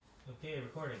Okay,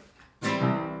 recording.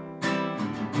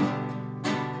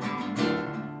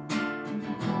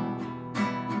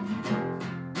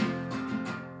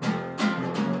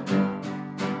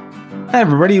 Hi,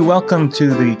 everybody. Welcome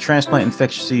to the Transplant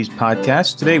Infectious Disease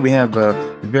podcast. Today we have a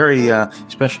very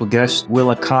special guest,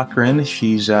 Willa Cochran.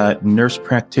 She's a nurse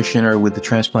practitioner with the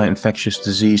Transplant Infectious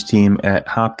Disease team at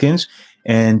Hopkins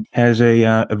and has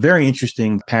a very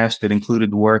interesting past that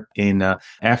included work in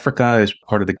Africa as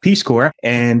part of the Peace Corps,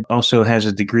 and also has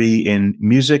a degree in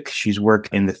music. She's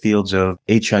worked in the fields of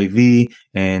HIV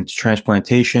and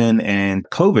transplantation and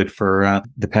COVID for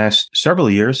the past several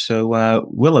years. So,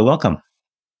 Willa, welcome.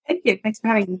 Thank you. Thanks for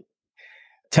having me.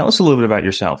 Tell us a little bit about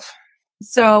yourself.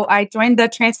 So I joined the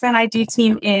Transplant ID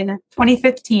team in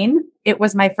 2015. It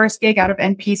was my first gig out of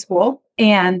NP school,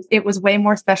 and it was way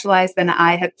more specialized than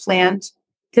I had planned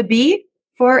to be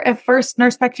for a first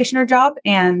nurse practitioner job.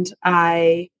 And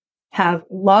I have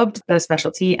loved the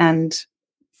specialty and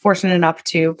fortunate enough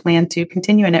to plan to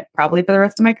continue in it probably for the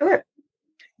rest of my career.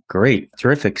 Great.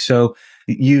 Terrific. So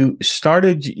you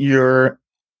started your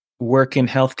work in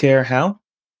healthcare how?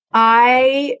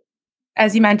 I,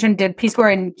 as you mentioned, did Peace Corps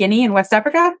in Guinea in West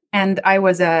Africa, and I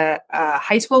was a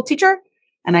high school teacher,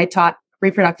 and I taught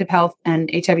reproductive health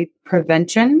and HIV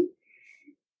prevention.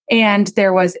 And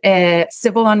there was a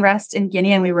civil unrest in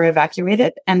Guinea, and we were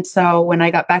evacuated. And so when I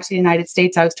got back to the United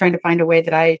States, I was trying to find a way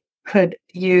that I could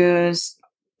use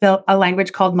a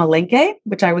language called Malinke,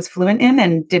 which I was fluent in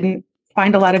and didn't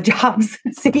find a lot of jobs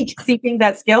seeking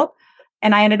that skill.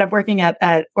 And I ended up working at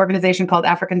an organization called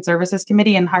African Services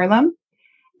Committee in Harlem.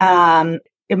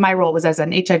 My role was as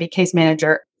an HIV case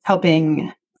manager,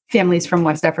 helping families from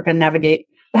West Africa navigate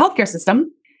the healthcare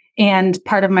system. And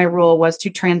part of my role was to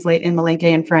translate in Malinke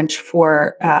and French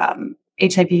for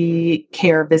HIV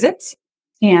care visits.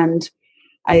 And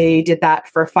I did that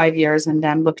for 5 years and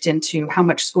then looked into how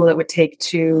much school it would take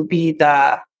to be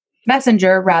the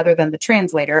messenger rather than the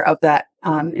translator of that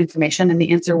information. And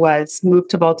the answer was move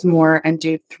to Baltimore and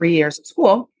do 3 years of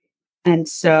school. And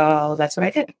so that's what I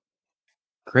did.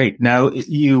 Great. Now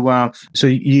so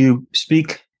you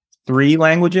speak 3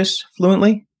 languages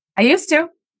fluently? I used to.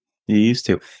 You used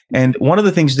to. And one of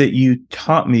the things that you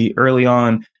taught me early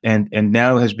on and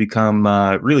now has become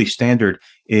really standard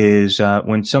is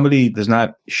when somebody does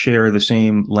not share the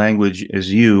same language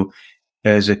as you,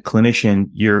 as a clinician,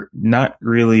 you're not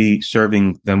really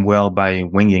serving them well by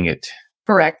winging it.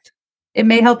 Correct. It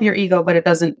may help your ego, but it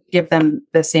doesn't give them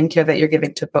the same care that you're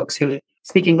giving to folks who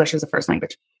speak English as a first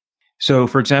language. So,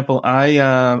 for example,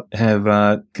 I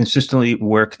have consistently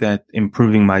worked at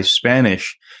improving my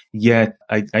Spanish, yet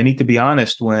I need to be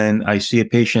honest when I see a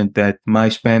patient that my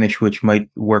Spanish, which might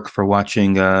work for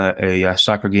watching a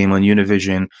soccer game on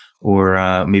Univision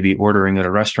or maybe ordering at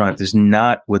a restaurant, is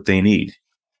not what they need.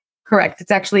 Correct.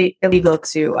 It's actually illegal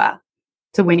to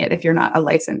wing it if you're not a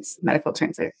licensed medical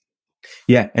translator.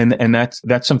 Yeah, and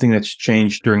that's something that's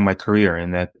changed during my career,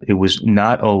 in that it was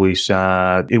not always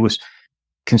it was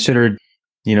considered,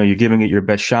 you're giving it your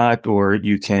best shot, or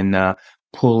you can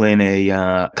pull in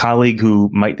a colleague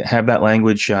who might have that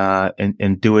language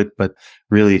and do it. But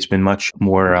really, it's been much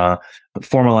more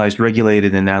formalized,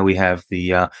 regulated, and now we have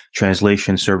the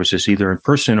translation services, either in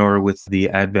person or with the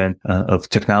advent of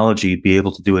technology, be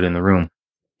able to do it in the room.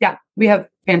 Yeah, we have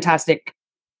fantastic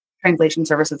translation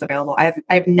services available.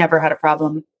 I've never had a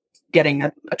problem getting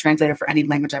a translator for any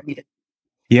language I've needed.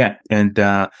 Yeah, and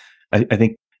I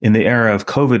think in the era of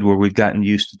COVID, where we've gotten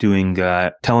used to doing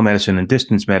telemedicine and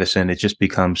distance medicine, it just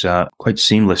becomes quite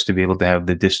seamless to be able to have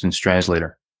the distance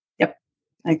translator. Yep,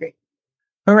 I agree.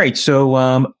 All right,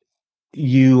 so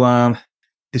you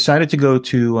decided to go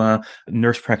to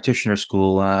nurse practitioner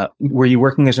school. Were you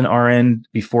working as an RN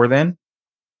before then?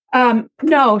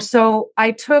 No, so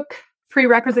I took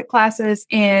prerequisite classes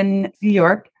in New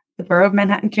York, the Borough of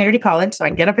Manhattan Community College. So I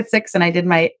get up at 6 and I did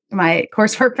my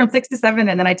coursework from 6 to 7.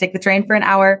 And then I take the train for an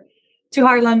hour to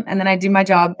Harlem. And then I do my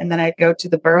job. And then I go to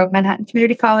the Borough of Manhattan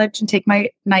Community College and take my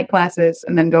night classes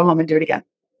and then go home and do it again.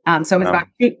 So it was about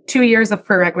 2 years of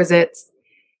prerequisites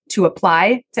to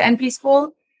apply to NP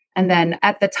school. And then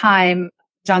at the time,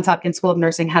 Johns Hopkins School of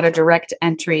Nursing had a direct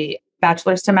entry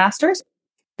bachelor's to master's.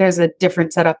 There's a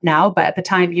different setup now, but at the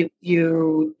time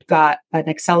you got an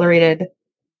accelerated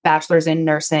bachelor's in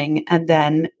nursing and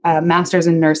then a master's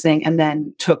in nursing, and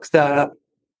then took the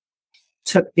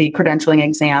credentialing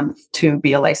exam to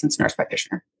be a licensed nurse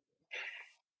practitioner.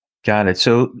 Got it.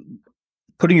 So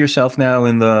putting yourself now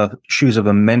in the shoes of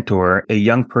a mentor, a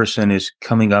young person is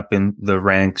coming up in the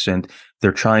ranks and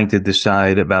they're trying to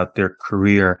decide about their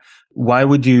career. Why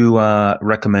would you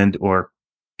recommend, or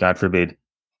God forbid,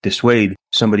 dissuade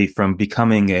somebody from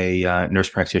becoming a nurse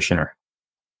practitioner?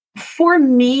 For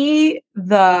me,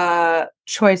 the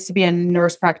choice to be a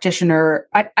nurse practitioner,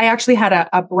 I actually had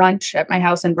a brunch at my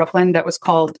house in Brooklyn that was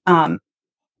called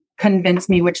Convince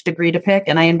Me Which Degree to Pick.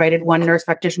 And I invited one nurse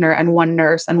practitioner and one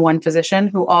nurse and one physician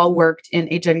who all worked in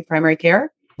HIV primary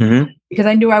care. Mm-hmm. Because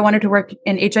I knew I wanted to work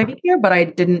in HIV care, but I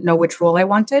didn't know which role I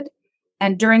wanted.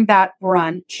 And during that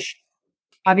brunch,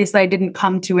 obviously I didn't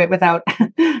come to it without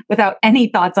without any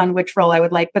thoughts on which role I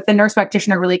would like. But the nurse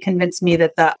practitioner really convinced me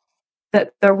that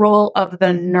the role of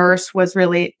the nurse was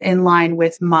really in line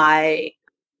with my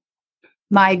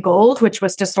goals, which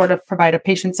was to sort of provide a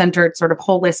patient-centered, sort of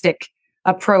holistic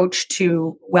approach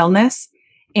to wellness,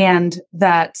 and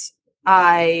that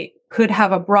I could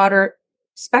have a broader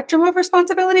spectrum of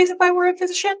responsibilities if I were a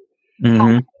physician.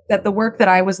 Mm-hmm. That the work that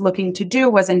I was looking to do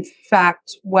was in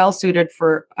fact well suited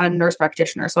for a nurse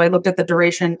practitioner. So I looked at the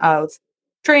duration of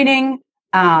training.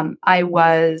 I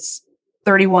was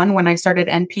 31 when I started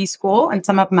NP school, and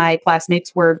some of my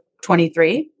classmates were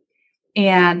 23.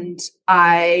 And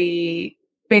I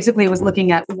basically was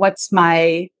looking at what's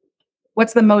the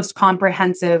most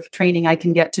comprehensive training I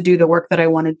can get to do the work that I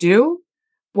want to do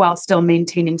while still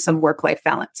maintaining some work-life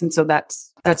balance. And so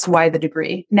that's why the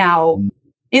degree. Now,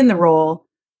 in the role,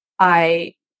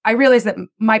 I realize that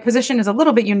my position is a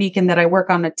little bit unique in that I work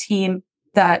on a team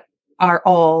that are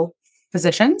all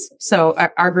physicians. So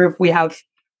our group, we have,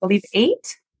 I believe, 8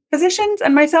 physicians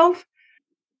and myself.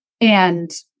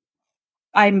 And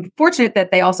I'm fortunate that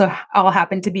they also all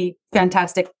happen to be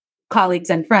fantastic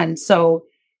colleagues and friends. So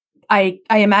I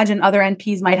imagine other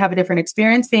NPs might have a different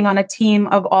experience being on a team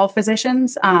of all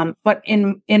physicians. But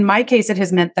in my case, it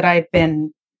has meant that I've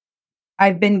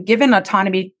been given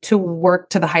autonomy to work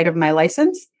to the height of my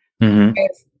license, mm-hmm.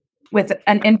 with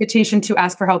an invitation to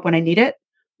ask for help when I need it.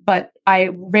 But I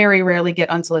very rarely get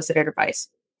unsolicited advice.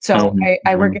 So mm-hmm.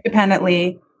 I work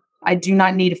independently. I do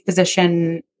not need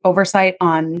physician oversight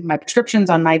on my prescriptions,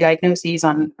 on my diagnoses,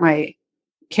 on my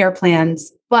care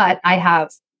plans. But I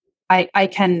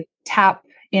can tap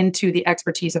into the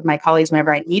expertise of my colleagues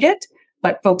whenever I need it.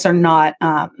 But folks are not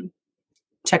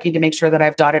checking to make sure that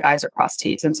I've dotted I's or crossed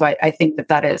T's. And so I think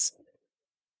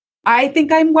I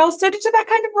think I'm well suited to that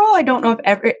kind of role. I don't know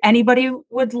if anybody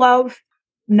would love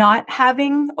not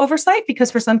having oversight, because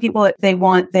for some people they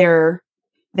want the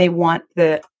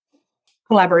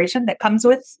collaboration that comes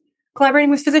with collaborating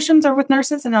with physicians or with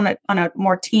nurses and on a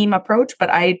more team approach.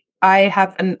 But I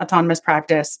have an autonomous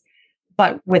practice,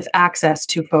 but with access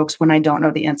to folks when I don't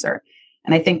know the answer.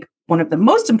 And I think one of the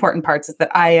most important parts is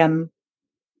that I am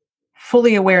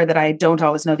fully aware that I don't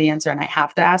always know the answer and I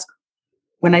have to ask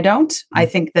when I don't. I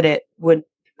think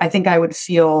I would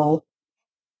feel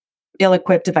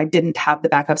ill-equipped if I didn't have the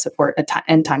backup support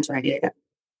in times where I needed it.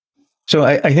 So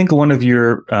I think one of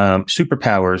your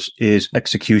superpowers is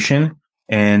execution.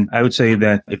 And I would say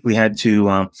that if we had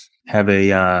to have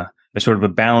a sort of a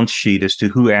balance sheet as to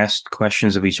who asked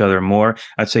questions of each other more,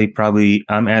 I'd say probably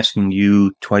I'm asking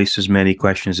you twice as many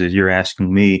questions as you're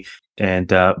asking me. And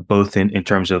both in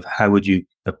terms of how would you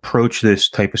approach this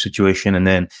type of situation? And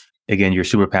then again, your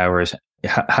superpower is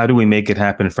how do we make it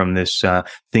happen from this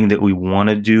thing that we want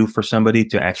to do for somebody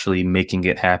to actually making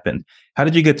it happen? How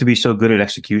did you get to be so good at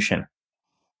execution?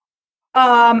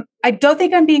 I don't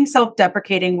think I'm being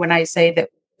self-deprecating when I say that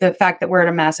the fact that we're at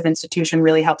a massive institution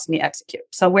really helps me execute.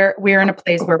 So we're in a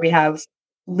place where we have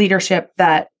leadership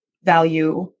that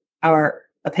value our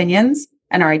opinions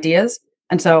and our ideas.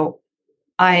 And so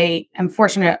I am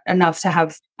fortunate enough to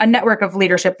have a network of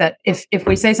leadership that if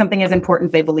we say something is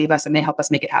important, they believe us and they help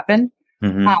us make it happen.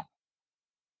 Mm-hmm.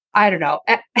 I don't know.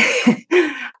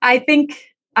 I think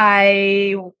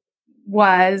I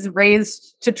was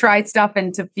raised to try stuff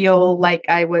and to feel like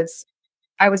I was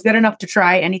good enough to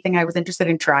try anything I was interested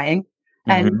in trying.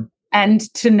 Mm-hmm.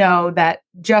 And to know that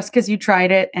just because you tried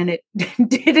it and it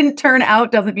didn't turn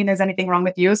out doesn't mean there's anything wrong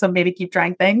with you. So maybe keep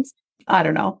trying things. I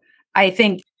don't know. I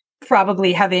think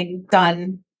probably having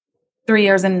done 3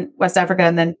 years in West Africa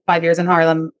and then 5 years in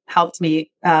Harlem helped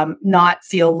me not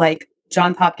feel like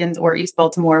Johns Hopkins or East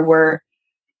Baltimore were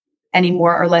any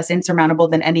more or less insurmountable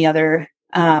than any other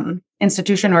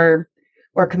institution or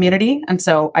community. And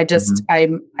so I just,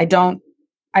 mm-hmm.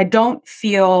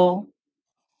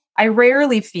 I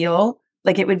rarely feel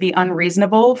like it would be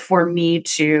unreasonable for me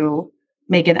to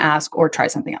make an ask or try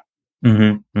something out.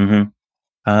 Mm-hmm.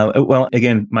 Mm-hmm. Well,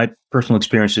 again, my personal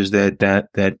experience is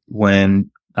that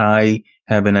when I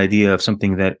have an idea of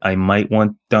something that I might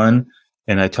want done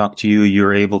and I talk to you,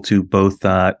 you're able to both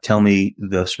tell me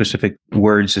the specific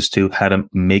words as to how to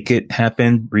make it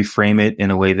happen, reframe it in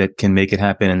a way that can make it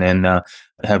happen, and then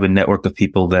have a network of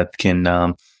people that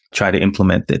can try to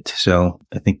implement it. So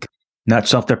I think not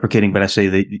self-deprecating, but I say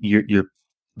that you're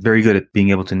very good at being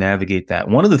able to navigate that.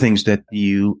 One of the things that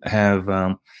you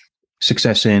have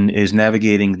success in is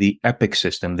navigating the Epic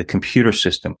system, the computer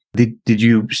system. Did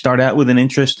you start out with an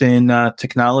interest in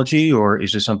technology, or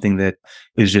is this something that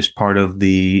is just part of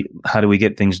the how do we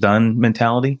get things done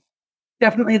mentality?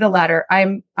 Definitely the latter.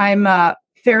 I'm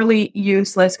fairly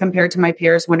useless compared to my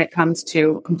peers when it comes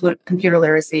to computer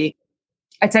literacy.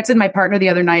 I texted my partner the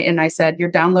other night and I said, "You're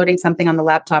downloading something on the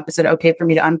laptop. Is it okay for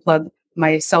me to unplug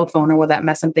my cell phone, or will that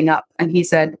mess something up?" And he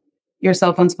said, "Your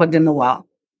cell phone's plugged in the wall."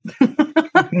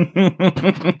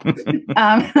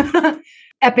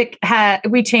 Epic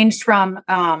we changed from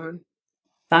Sunrise,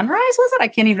 was it? I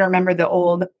can't even remember the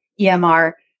old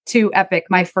EMR to Epic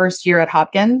my first year at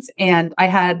Hopkins, and I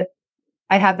had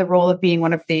the role of being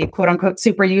one of the quote unquote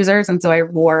super users, and so I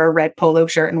wore a red polo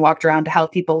shirt and walked around to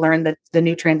help people learn the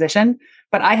new transition.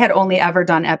 But I had only ever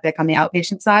done Epic on the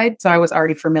outpatient side, so I was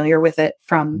already familiar with it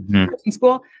from nursing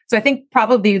school. So I think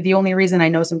probably the only reason I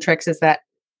know some tricks is that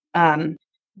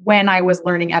when I was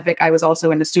learning Epic, I was also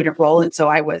in a student role. And so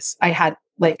I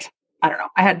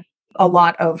had a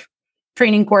lot of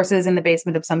training courses in the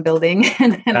basement of some building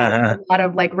and a lot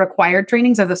of like required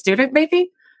trainings as a student, maybe.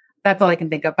 That's all I can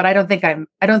think of. But I don't think I'm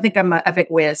an Epic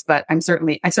whiz, but I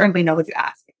certainly know if you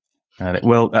ask. Got it.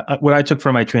 Well, what I took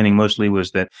from my training mostly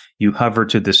was that you hover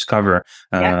to discover.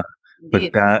 But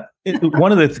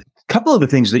one of the couple of the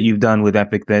things that you've done with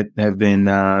Epic that have been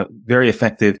very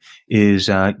effective is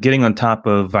getting on top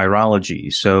of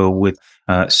virology. So with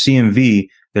CMV,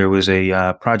 there was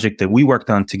a project that we worked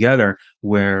on together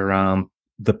where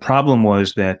the problem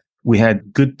was that we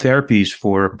had good therapies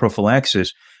for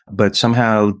prophylaxis, but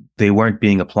somehow they weren't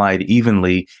being applied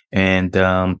evenly, and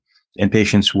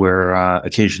patients were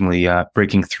occasionally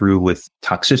breaking through with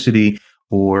toxicity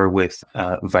or with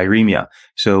viremia.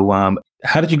 So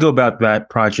how did you go about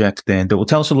that project? And well,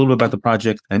 tell us a little bit about the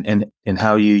project and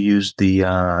how you used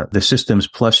the systems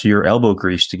plus your elbow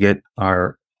grease to get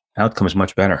our outcomes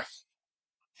much better.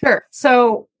 Sure.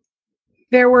 So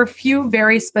there were a few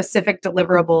very specific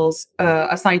deliverables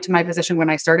assigned to my position when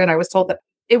I started. I was told that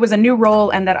it was a new role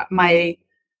and that my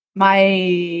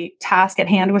task at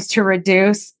hand was to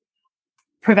reduce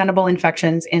preventable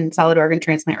infections in solid organ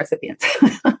transplant recipients.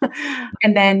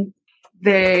 And then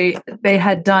they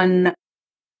had done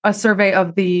a survey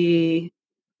of the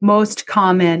most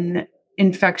common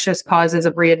infectious causes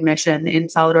of readmission in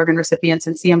solid organ recipients,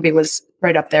 and CMV was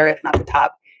right up there, if not the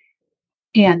top.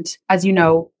 And as you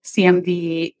know,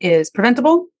 CMV is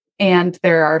preventable, and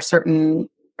there are certain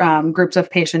groups of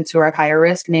patients who are at higher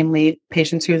risk, namely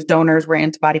patients whose donors were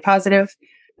antibody positive,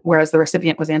 whereas the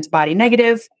recipient was antibody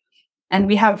negative. And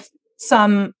we have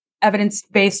some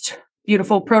evidence-based,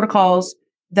 beautiful protocols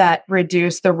that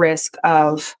reduce the risk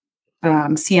of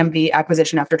CMV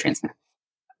acquisition after transplant.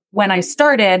 When I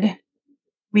started,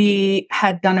 we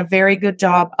had done a very good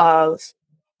job of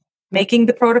making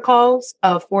the protocols,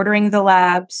 of ordering the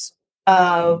labs,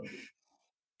 of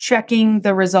checking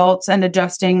the results and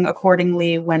adjusting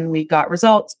accordingly when we got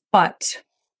results, but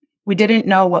we didn't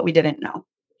know what we didn't know.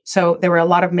 So there were a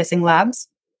lot of missing labs.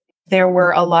 There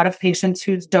were a lot of patients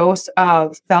whose dose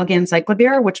of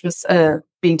valganciclovir, which was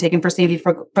being taken for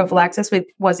CMV prophylaxis,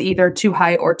 was either too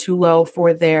high or too low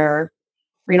for their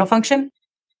renal function.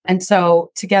 And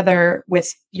so together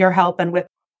with your help and with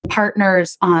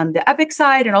partners on the Epic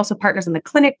side and also partners in the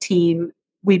clinic team,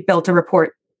 we built a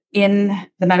report in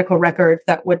the medical record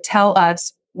that would tell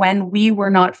us when we were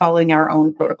not following our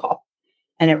own protocol.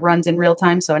 And it runs in real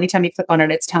time. So anytime you click on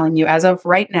it, it's telling you as of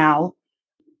right now,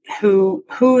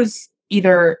 who's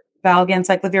either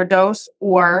valganciclovir dose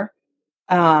or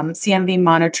CMV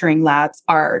monitoring labs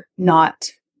are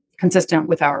not consistent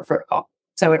with our protocol.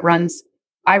 So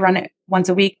I run it once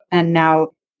a week, and now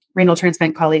renal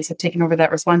transplant colleagues have taken over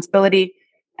that responsibility.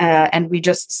 And we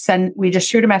just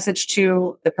shoot a message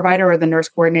to the provider or the nurse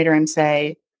coordinator and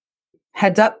say,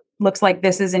 heads up, looks like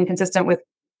this is inconsistent with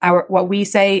what we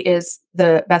say is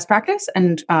the best practice.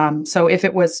 And so if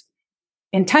it was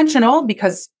intentional,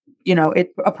 because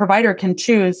a provider can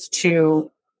choose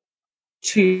to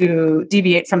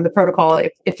deviate from the protocol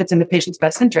if it's in the patient's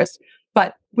best interest,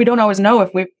 but we don't always know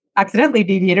if we've accidentally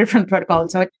deviated from the protocol.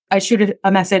 And so I shoot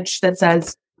a message that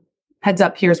says, heads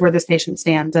up, here's where this patient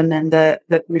stands, and then the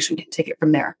clinician can take it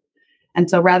from there. And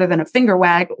so rather than a finger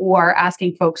wag or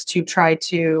asking folks to try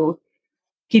to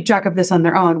keep track of this on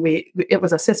their own, it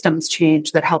was a systems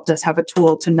change that helped us have a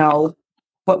tool to know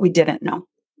what we didn't know.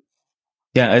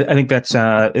 Yeah, I think that's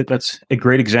a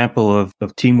great example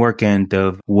of teamwork and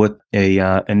of what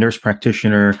a nurse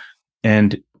practitioner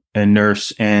and a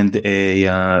nurse and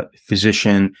a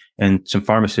physician and some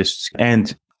pharmacists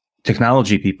and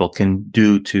technology people can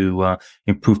do to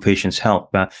improve patients' health.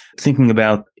 Thinking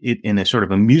about it in a sort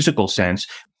of a musical sense,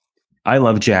 I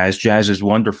love jazz. Jazz is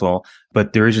wonderful,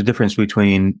 but there is a difference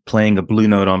between playing a blue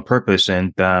note on purpose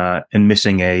and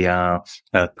missing a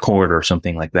chord or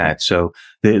something like that. So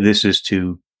this is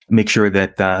to make sure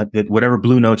that that whatever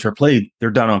blue notes are played, they're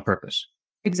done on purpose.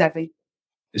 Exactly.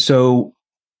 So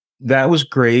that was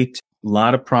great. A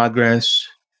lot of progress.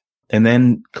 And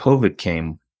then COVID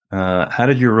came. How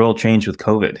did your role change with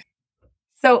COVID?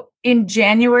 So in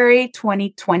January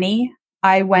 2020,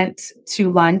 I went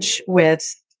to lunch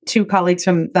with two colleagues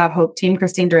from the Hope team,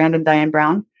 Christine Durand and Diane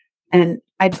Brown. And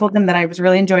I told them that I was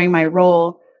really enjoying my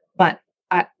role, but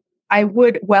I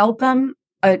would welcome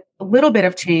a little bit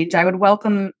of change. I would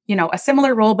welcome, a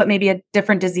similar role, but maybe a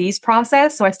different disease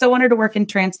process. So I still wanted to work in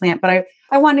transplant, but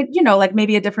I wanted, like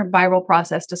maybe a different viral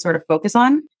process to sort of focus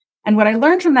on. And what I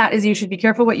learned from that is you should be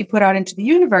careful what you put out into the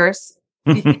universe.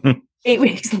 8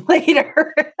 weeks later,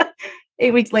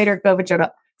 COVID showed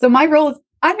up. So my role is,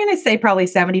 I'm going to say probably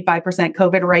 75%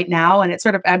 COVID right now. And it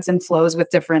sort of ebbs and flows with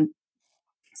different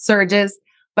surges.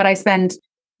 But I spend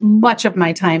much of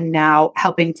my time now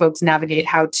helping folks navigate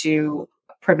how to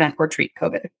prevent or treat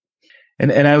COVID.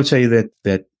 And I would say that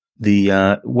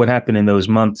the what happened in those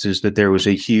months is that there was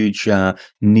a huge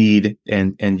need,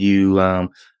 and you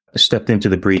stepped into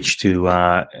the breach to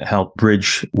help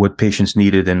bridge what patients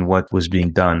needed and what was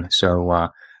being done. So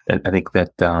I think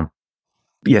that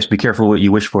yes, be careful what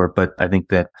you wish for, but I think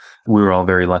that we were all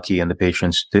very lucky, and the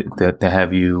patients to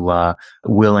have you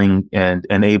willing and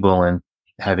able and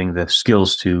having the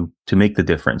skills to make the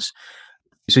difference.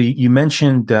 So you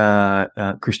mentioned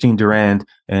Christine Durand,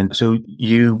 and so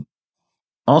you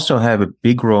also have a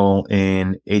big role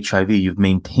in HIV. You've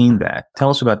maintained that. Tell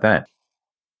us about that.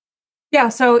 Yeah.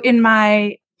 So in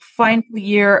my final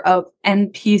year of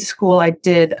NP school, I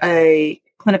did a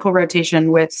clinical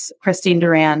rotation with Christine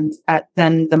Durand at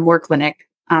then the Moore Clinic,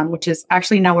 which is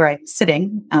actually now where I'm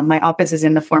sitting. My office is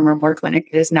in the former Moore Clinic.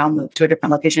 It is now moved to a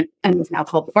different location and is now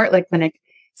called the Bartlett Clinic.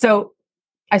 So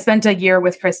I spent a year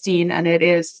with Christine, and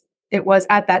it was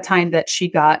at that time that she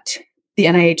got the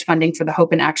NIH funding for the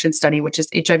Hope in Action study, which is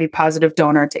HIV positive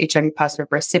donor to HIV positive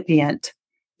recipient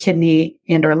kidney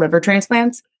and or liver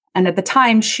transplants. And at the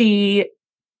time, she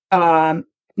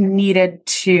needed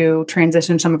to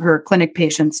transition some of her clinic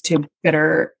patients to get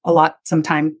her some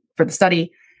time for the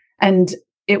study. And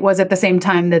it was at the same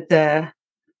time that the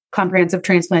Comprehensive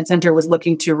Transplant Center was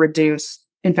looking to reduce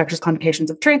infectious complications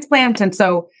of transplant. And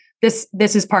so this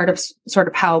is part of sort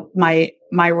of how my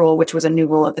role, which was a new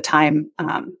role at the time,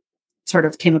 sort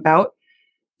of came about.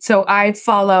 So I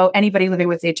follow anybody living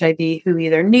with HIV who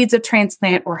either needs a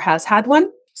transplant or has had one.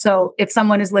 So if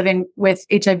someone is living with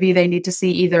HIV, they need to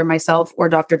see either myself or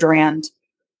Dr. Durand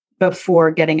before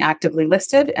getting actively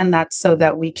listed. And that's so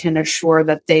that we can assure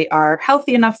that they are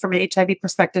healthy enough from an HIV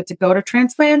perspective to go to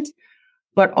transplant,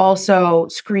 but also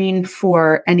screen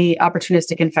for any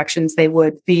opportunistic infections they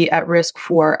would be at risk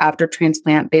for after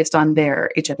transplant based on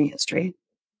their HIV history.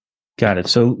 Got it.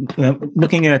 So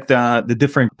looking at the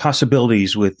different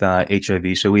possibilities with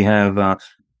HIV, so we have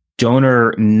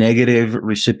donor negative,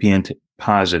 recipient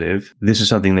positive. This is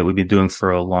something that we've been doing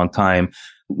for a long time.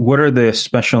 What are the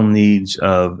special needs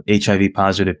of HIV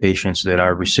positive patients that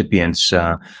are recipients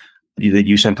that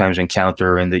you sometimes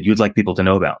encounter and that you'd like people to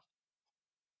know about?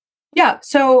 Yeah.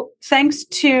 So thanks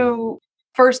to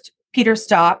first Peter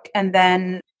Stock and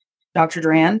then Dr.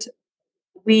 Durand,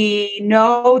 we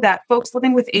know that folks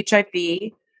living with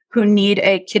HIV who need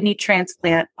a kidney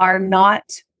transplant are not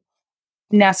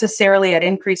necessarily at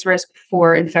increased risk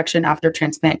for infection after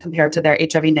transplant compared to their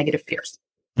HIV negative peers.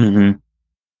 Mm-hmm.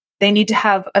 They need to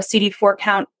have a CD4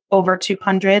 count over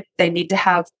 200. They need to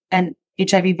have an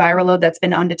HIV viral load that's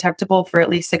been undetectable for at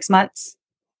least 6 months.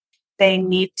 They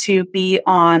need to be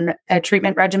on a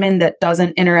treatment regimen that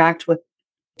doesn't interact with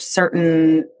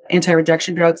certain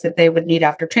anti-rejection drugs that they would need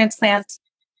after transplant.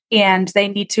 And they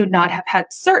need to not have had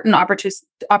certain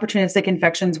opportunistic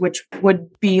infections, which would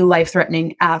be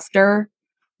life-threatening after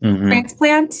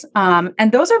transplant.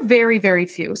 And those are very, very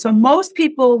few. So most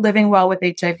people living well with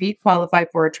HIV qualify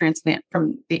for a transplant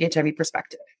from the HIV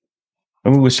perspective.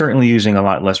 And we're certainly using a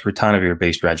lot less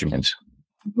ritonavir-based regimens.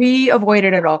 We avoid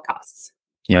it at all costs.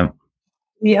 Yeah.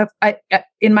 We have,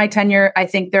 in my tenure, I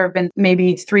think there have been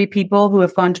maybe 3 people who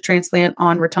have gone to transplant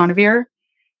on ritonavir,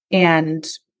 and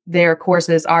their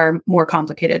courses are more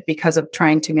complicated because of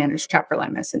trying to manage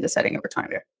tacrolimus in the setting of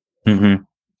ritonavir.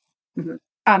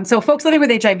 So folks living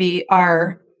with HIV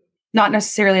are not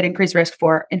necessarily at increased risk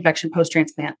for infection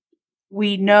post-transplant.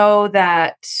 We know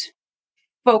that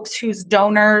folks whose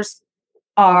donors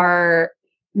are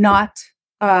not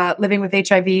living with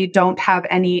HIV don't have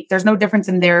there's no difference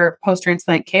in their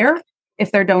post-transplant care.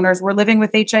 If their donors were living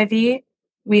with HIV,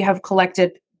 we have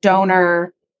collected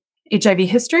donor HIV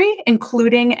history,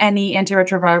 including any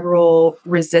antiretroviral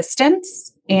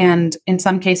resistance. And in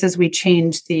some cases, we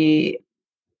changed the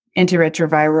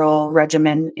antiretroviral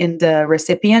regimen in the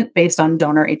recipient based on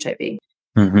donor HIV.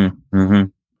 Mm-hmm, mm-hmm.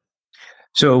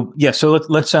 So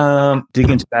let's dig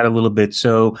into that a little bit.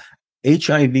 So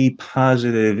HIV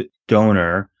positive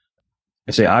donor,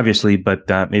 I say obviously, but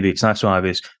maybe it's not so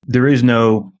obvious. There is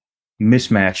no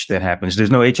mismatch that happens.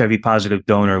 There's no HIV positive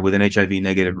donor with an HIV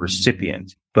negative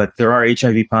recipient, but there are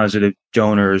HIV positive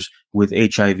donors with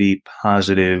HIV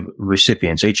positive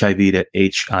recipients, HIV to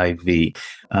HIV.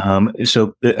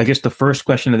 So I guess the first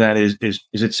question to that is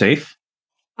it safe?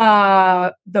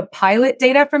 The pilot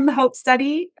data from the HOPE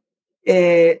study,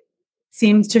 it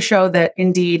seems to show that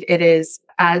indeed it is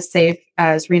as safe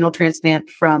as renal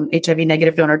transplant from HIV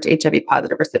negative donor to HIV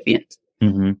positive recipient.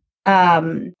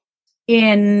 Mm-hmm.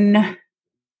 In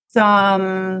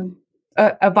some,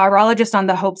 a virologist on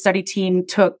the HOPE study team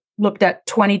looked at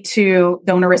 22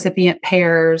 donor recipient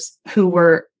pairs who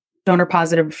were donor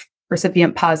positive,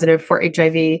 recipient positive for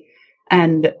HIV,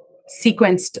 and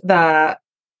sequenced the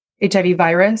HIV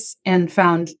virus and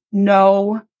found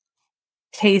no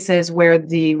cases where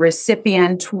the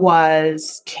recipient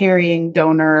was carrying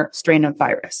donor strain of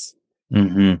virus.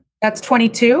 Mm-hmm. That's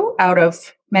 22 out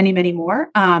of many, many more,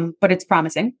 but it's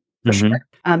promising for mm-hmm. sure.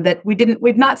 That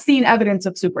we've not seen evidence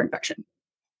of superinfection.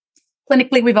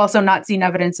 Clinically, we've also not seen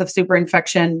evidence of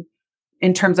superinfection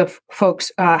in terms of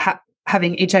folks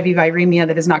having HIV viremia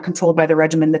that is not controlled by the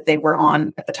regimen that they were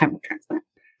on at the time of transplant.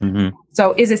 Mm-hmm.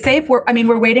 So is it safe?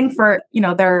 We're waiting for,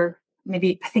 there are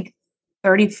maybe, I think,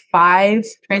 35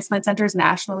 transplant centers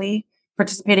nationally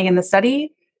participating in the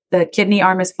study. The kidney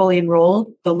arm is fully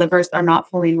enrolled. The livers are not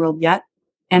fully enrolled yet.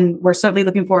 And we're certainly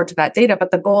looking forward to that data. But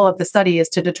the goal of the study is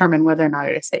to determine whether or not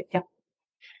it is safe. Yeah.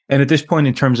 And at this point,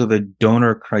 in terms of the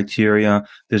donor criteria,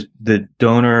 does the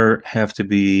donor have to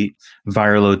be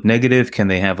viral load negative? Can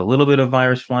they have a little bit of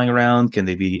virus flying around? Can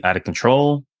they be out of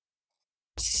control?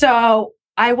 So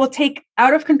I will take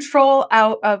out of control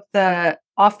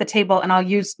off the table, and I'll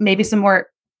use maybe some more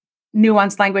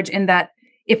nuanced language in that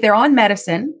if they're on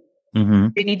medicine, mm-hmm.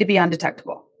 they need to be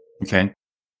undetectable. Okay.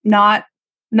 Not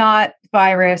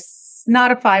virus,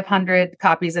 not a 500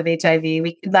 copies of HIV.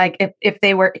 If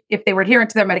they were adherent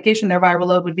to their medication, their viral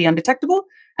load would be undetectable.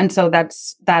 And so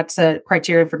that's a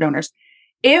criteria for donors.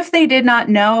 If they did not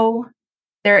know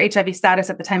their HIV status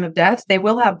at the time of death, they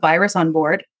will have virus on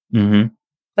board. Mm-hmm.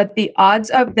 But the odds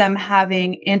of them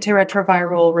having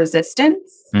antiretroviral resistance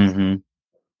mm-hmm.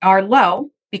 are low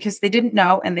because they didn't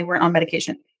know and they weren't on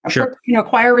medication. Sure.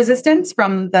 Acquire resistance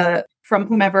from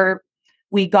whomever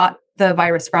we got the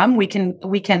virus from. We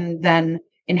can then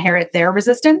inherit their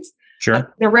resistance. Sure.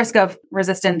 But the risk of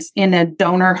resistance in a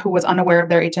donor who was unaware of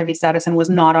their HIV status and was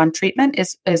not on treatment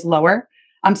is lower.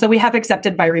 So we have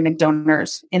accepted viremic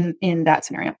donors in that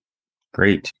scenario.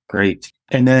 Great.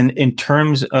 And then in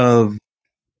terms of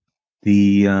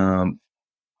the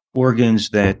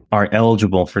organs that are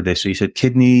eligible for this, so you said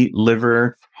kidney,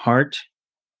 liver, heart?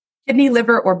 Kidney,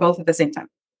 liver, or both at the same time.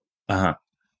 Uh-huh.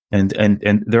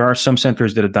 And there are some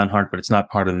centers that have done heart, but it's not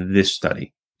part of this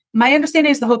study. My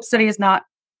understanding is the HOPE study is not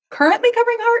currently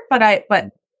covering heart, but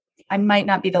I might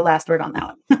not be the last word on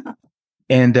that one.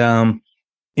 And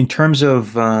in terms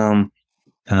of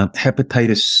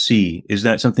hepatitis C, is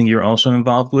that something you're also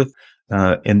involved with?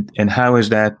 And how has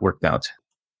that worked out?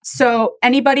 So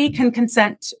anybody can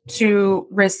consent to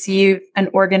receive an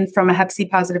organ from a Hep C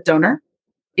positive donor.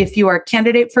 If you are a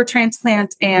candidate for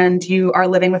transplant and you are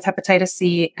living with hepatitis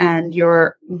C and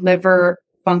your liver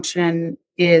function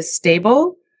is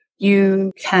stable,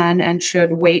 you can and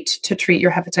should wait to treat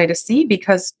your hepatitis C,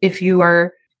 because if you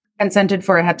are consented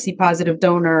for a Hep C positive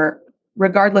donor,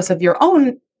 regardless of your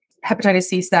own hepatitis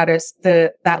C status,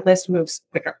 that list moves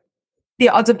quicker. The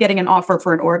odds of getting an offer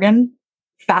for an organ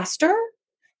faster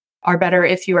are better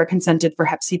if you are consented for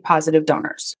Hep C positive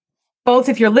donors. Both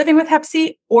if you're living with Hep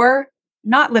C or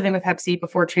not living with Hep C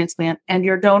before transplant and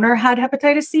your donor had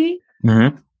hepatitis C,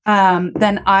 mm-hmm.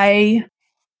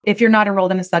 If you're not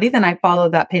enrolled in a study, then I follow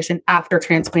that patient after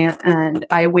transplant and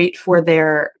I wait for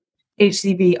their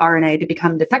HCV RNA to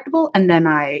become detectable, and then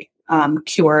I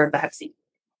cure the Hep C.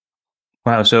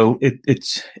 Wow. So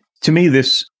it's to me,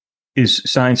 this is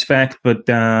science fact, but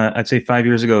I'd say 5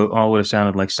 years ago, all would have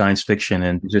sounded like science fiction,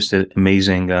 and just an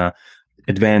amazing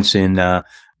advance in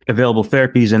available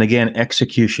therapies. And again,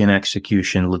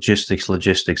 execution,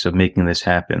 logistics of making this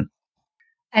happen.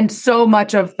 And so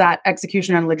much of that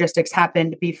execution and logistics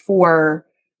happened before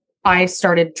I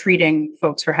started treating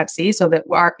folks for Hep C, so that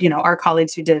our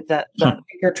colleagues who did the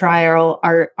Baker trial,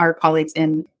 our colleagues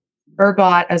in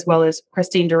ERGOT, as well as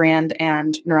Christine Durand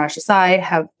and Neeraj Desai,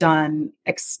 have done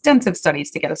extensive studies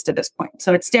to get us to this point.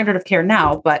 So it's standard of care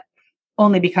now, but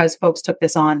only because folks took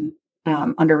this on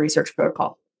under research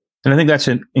protocol. And I think that's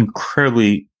an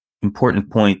incredibly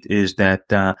important point, is that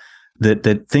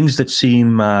that things that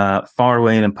seem far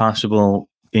away and impossible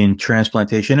in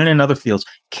transplantation and in other fields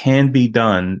can be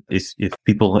done if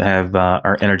people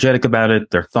are energetic about it,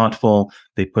 they're thoughtful,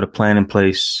 they put a plan in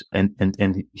place,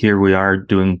 and here we are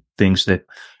doing things that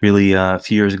really a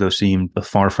few years ago seemed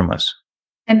far from us.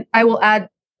 And I will add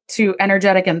to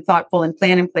energetic and thoughtful and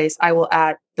plan in place, I will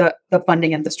add the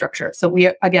funding and the structure. So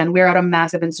we're at a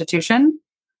massive institution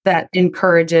that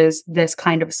encourages this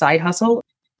kind of side hustle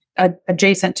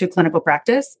adjacent to clinical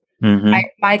practice. Mm-hmm.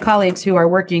 My colleagues who are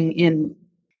working in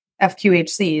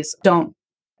FQHCs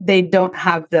don't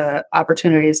have the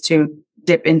opportunities to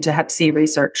dip into Hep C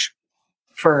research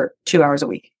for 2 hours a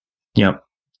week. Yeah.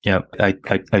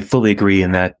 I fully agree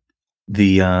in that.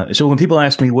 So when people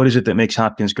ask me what is it that makes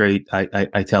Hopkins great,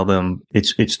 I tell them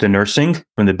it's the nursing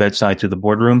from the bedside to the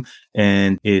boardroom,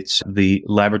 and it's the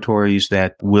laboratories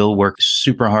that will work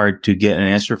super hard to get an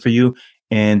answer for you.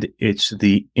 And it's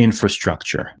the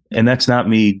infrastructure. And that's not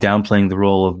me downplaying the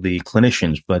role of the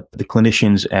clinicians, but the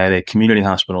clinicians at a community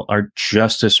hospital are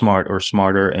just as smart or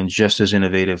smarter and just as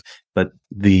innovative. But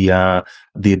the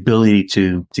ability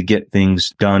to get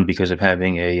things done because of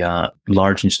having a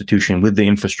large institution with the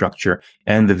infrastructure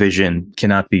and the vision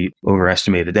cannot be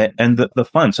overestimated. And the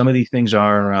fun, some of these things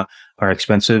are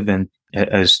expensive. And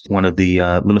as one of the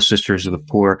Little Sisters of the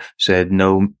Poor said,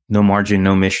 no margin,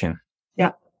 no mission.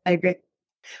 Yeah, I agree.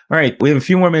 All right, we have a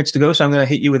few more minutes to go, so I'm going to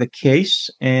hit you with a case,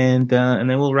 and then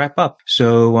we'll wrap up.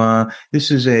 So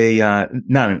this is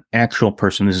not an actual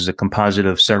person. This is a composite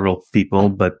of several people,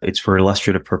 but it's for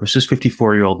illustrative purposes.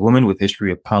 54-year-old woman with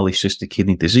history of polycystic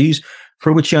kidney disease,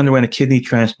 for which she underwent a kidney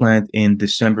transplant in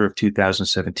December of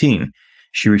 2017.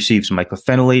 She receives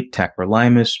mycophenolate,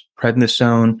 tacrolimus,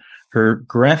 prednisone. Her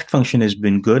graft function has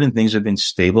been good and things have been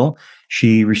stable.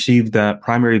 She received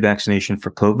primary vaccination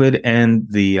for COVID and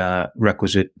the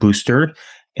requisite booster.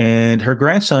 And her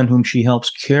grandson, whom she helps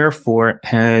care for,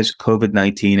 has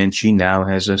COVID-19 and she now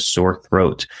has a sore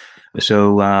throat.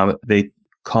 So they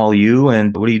call you,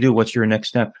 and what do? What's your next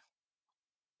step?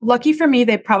 Lucky for me,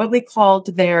 they probably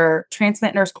called their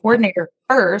transplant nurse coordinator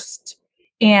first,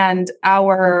 and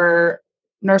our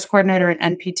nurse coordinator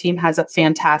and NP team has a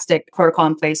fantastic protocol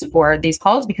in place for these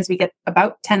calls because we get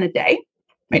about 10 a day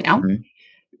right now. Mm-hmm.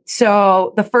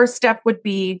 So the first step would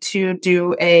be to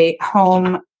do a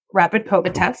home rapid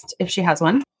COVID test if she has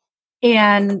one.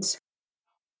 And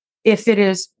if it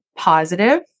is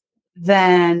positive,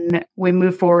 then we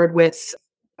move forward with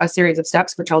a series of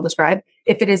steps, which I'll describe.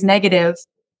 If it is negative,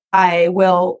 I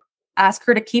will ask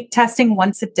her to keep testing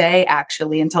once a day,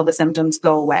 actually, until the symptoms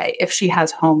go away, if she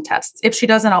has home tests. If she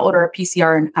doesn't, I'll order a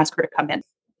PCR and ask her to come in.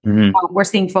 Mm-hmm. We're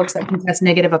seeing folks that can test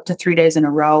negative up to 3 days in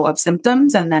a row of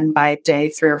symptoms, and then by day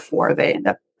 3 or 4, they end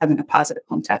up having a positive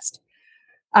home test.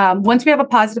 Once we have a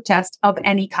positive test of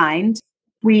any kind,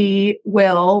 we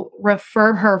will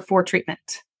refer her for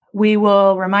treatment. We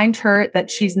will remind her that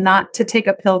she's not to take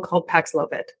a pill called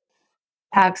Paxlovid.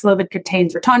 Paxlovid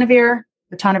contains ritonavir.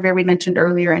 Ritonavir we mentioned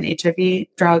earlier in HIV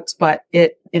drugs, but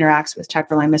it interacts with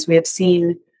tacrolimus.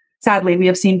 Sadly, we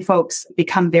have seen folks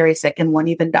become very sick and one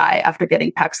even die after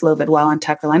getting Paxlovid while on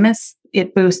tacrolimus.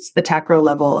 It boosts the tacro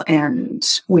level, and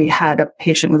we had a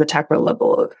patient with a tacro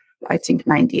level of, I think,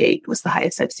 98 was the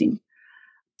highest I've seen.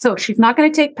 So she's not going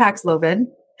to take Paxlovid.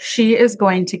 She is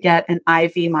going to get an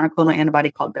IV monoclonal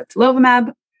antibody called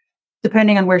bebtelovimab.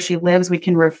 Depending on where she lives, we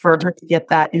can refer her to get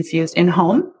that infused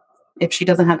in-home. If she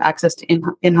doesn't have access to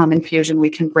in-home infusion,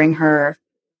 we can bring her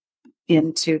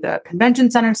into the convention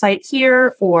center site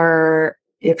here, or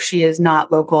if she is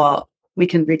not local, we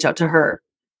can reach out to her,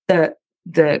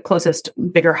 the closest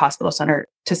bigger hospital center,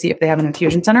 to see if they have an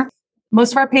infusion center.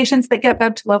 Most of our patients that get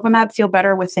bebtelovimab feel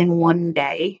better within 1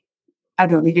 day. I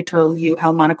don't need to tell you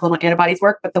how monoclonal antibodies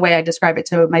work, but the way I describe it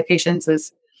to my patients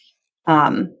is,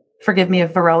 forgive me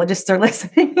if virologists are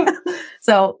listening.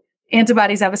 So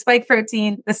antibodies have a spike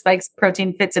protein. The spike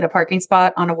protein fits in a parking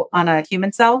spot on a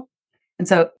human cell. And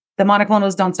so the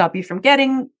monoclonals don't stop you from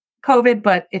getting COVID,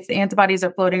 but if the antibodies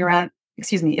are floating around,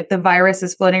 if the virus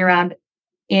is floating around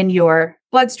in your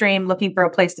bloodstream looking for a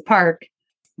place to park,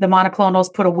 the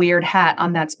monoclonals put a weird hat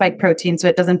on that spike protein so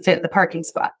it doesn't fit in the parking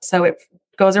spot. So it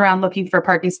goes around looking for a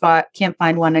parking spot, can't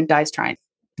find one, and dies trying.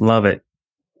 Love it.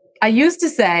 I used to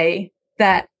say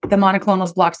that the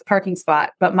monoclonals blocks the parking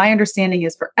spot, but my understanding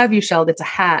is for Evusheld, it's a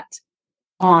hat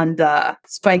on the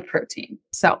spike protein.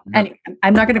 So anyway,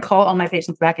 I'm not going to call all my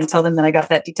patients back and tell them that I got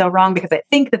that detail wrong, because I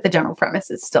think that the general premise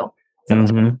is still.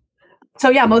 So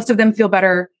yeah, most of them feel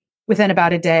better within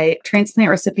about a day. Transplant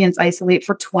recipients isolate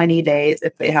for 20 days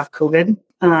if they have COVID.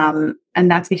 And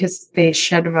that's because they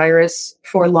shed virus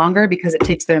for longer, because it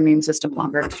takes their immune system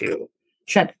longer to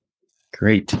shed.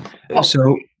 Great.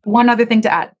 So one other thing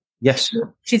to add. Yes.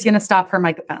 She's going to stop her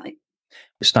mycophenolate.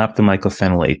 Stop the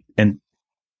mycophenolate. And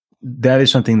that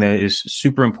is something that is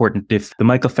super important. If the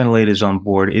mycophenolate is on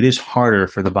board, it is harder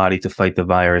for the body to fight the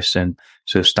virus. And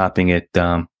so stopping it.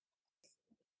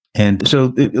 And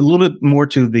so a little bit more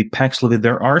to the Paxlovid.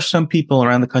 There are some people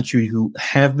around the country who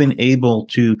have been able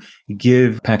to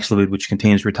give Paxlovid, which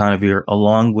contains ritonavir,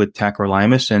 along with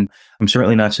tacrolimus. And I'm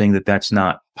certainly not saying that that's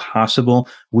not possible.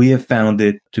 We have found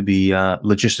it to be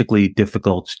logistically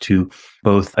difficult to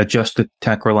both adjust the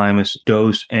tacrolimus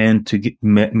dose and to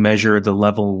measure the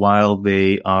level while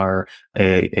they are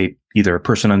either a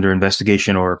person under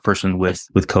investigation or a person with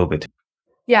COVID.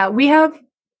 Yeah, we have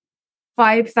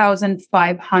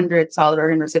 5,500 solid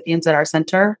organ recipients at our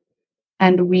center,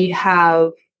 and we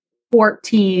have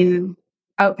 14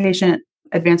 outpatient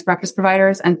advanced practice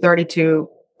providers and 32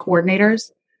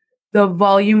 coordinators. The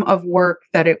volume of work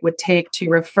that it would take to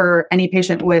refer any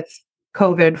patient with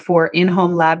COVID for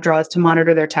in-home lab draws to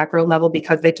monitor their tacro level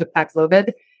because they took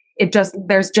Paxlovid,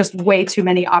 there's just way too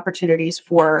many opportunities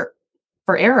for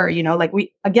error.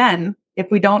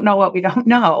 If we don't know what we don't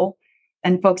know,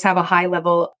 and folks have a high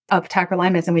level of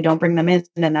tacrolimus and we don't bring them in,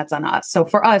 then that's on us. So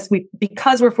for us,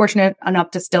 because we're fortunate enough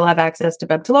to still have access to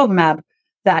bebtelovimab,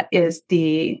 that is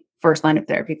the first line of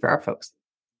therapy for our folks.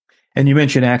 And you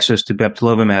mentioned access to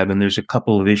bebtelovimab, and there's a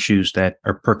couple of issues that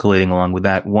are percolating along with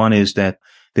that. One is that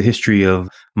the history of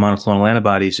monoclonal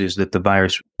antibodies is that the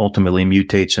virus ultimately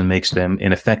mutates and makes them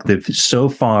ineffective. So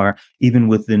far, even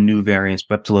with the new variants,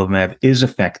 bebtelovimab is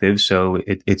effective. So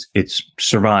it's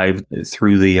survived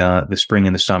through the spring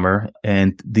and the summer.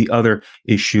 And the other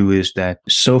issue is that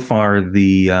so far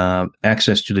the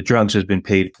access to the drugs has been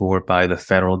paid for by the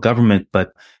federal government,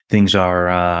 but things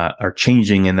are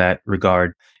changing in that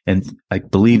regard. And I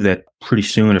believe that pretty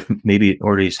soon, if maybe it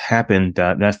already has happened,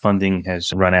 that funding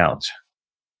has run out.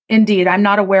 Indeed. I'm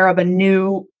not aware of a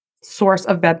new source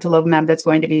of bebtelovimab that's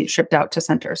going to be shipped out to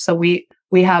centers. So we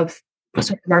have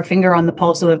sort of our finger on the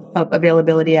pulse of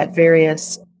availability at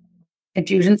various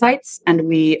infusion sites, and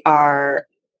we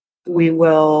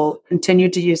will continue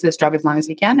to use this drug as long as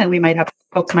we can. And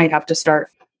folks might have to start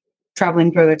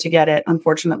traveling further to get it,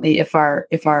 unfortunately, if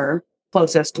our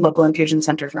closest local infusion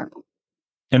centers run.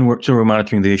 And we're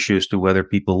monitoring the issue as to whether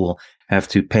people will have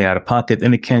to pay out of pocket,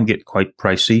 and it can get quite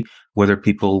pricey, whether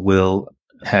people will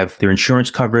have their insurance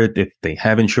covered if they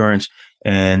have insurance,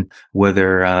 and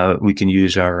whether we can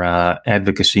use our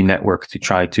advocacy network to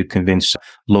try to convince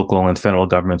local and federal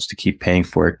governments to keep paying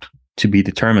for it, to be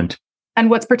determined. And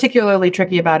what's particularly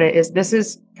tricky about it is this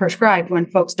is prescribed when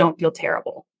folks don't feel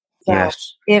terrible. So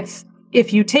yes.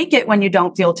 If you take it when you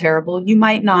don't feel terrible, you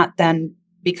might not then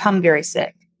become very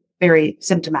sick. Very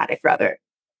symptomatic, rather.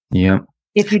 Yeah.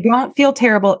 If you don't feel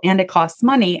terrible and it costs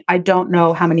money, I don't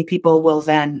know how many people will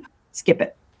then skip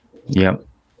it. Yeah.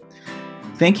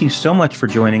 Thank you so much for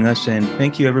joining us. And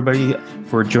thank you, everybody,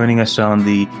 for joining us on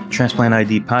the Transplant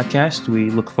ID podcast.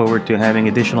 We look forward to having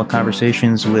additional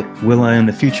conversations with Willa in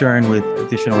the future and with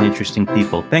additional interesting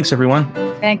people. Thanks, everyone.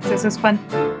 Thanks. This was fun.